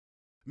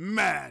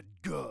mad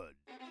good.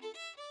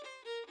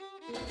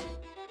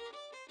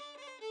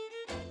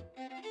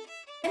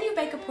 Can you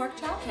bake a pork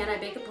chop? Can I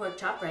bake a pork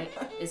chop? Right.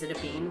 Is it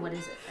a bean? What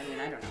is it? I mean,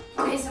 I don't know.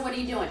 Okay, so what are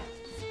you doing?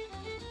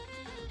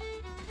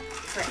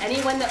 For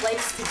anyone that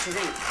likes to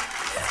drink,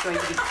 it's going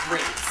to be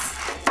great.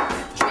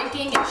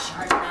 Drinking and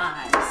sharp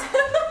knives.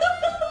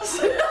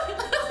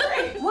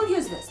 We'll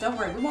use this, don't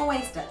worry, we won't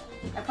waste it.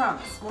 I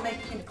promise. We'll make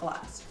pina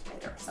coladas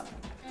later or something.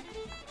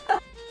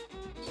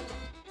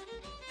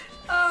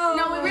 Oh.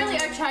 No, we really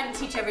are trying to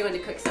teach everyone to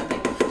cook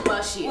something.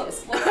 Well, she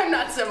is. I'm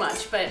not so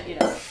much, but you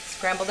know.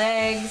 Scrambled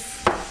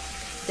eggs,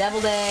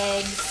 deviled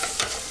eggs,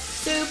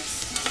 soups,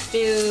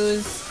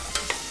 stews,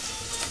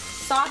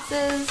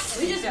 sauces.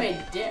 We just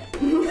made dip.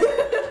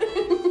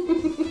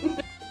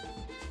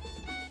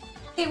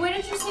 Hey, where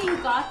did you say you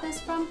got this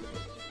from?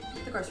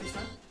 The grocery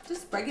store.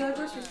 Just regular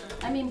grocery store.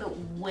 I mean, but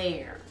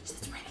where?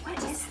 What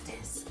is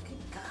this? Good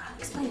God.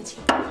 Explain it to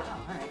you.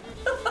 Oh, all right.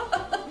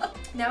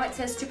 Now it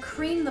says to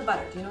cream the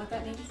butter. Do you know what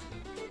that means?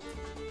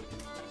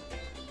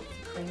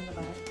 Cream the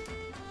butter.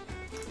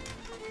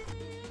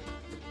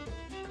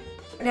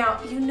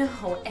 Now, you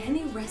know,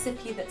 any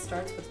recipe that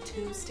starts with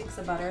 2 sticks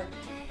of butter,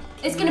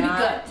 It's gonna be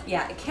good.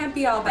 Yeah, it can't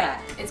be all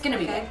bad. It's gonna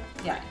be Okay?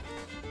 good. Yeah.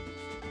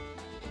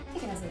 I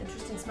think it has an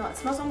interesting smell. It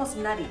smells almost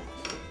nutty.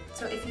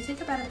 So if you think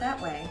about it that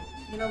way,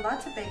 you know,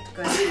 lots of baked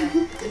goods have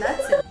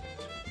nuts in it.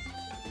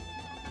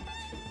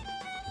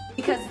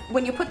 Because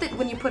when you put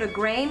a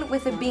grain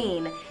with a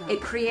bean,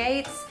 it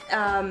creates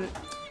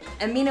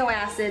amino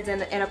acids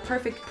and a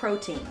perfect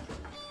protein.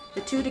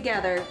 The two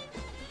together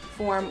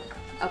form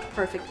a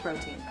perfect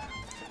protein.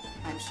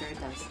 I'm sure it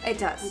does. It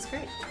does. It's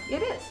great.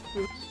 It is.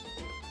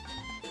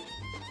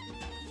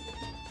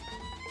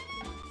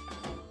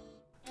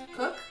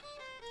 Cook,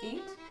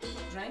 eat,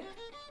 drink,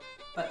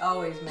 but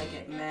always make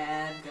it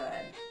mad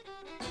good.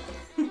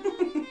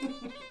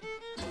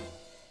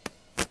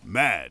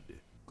 Mad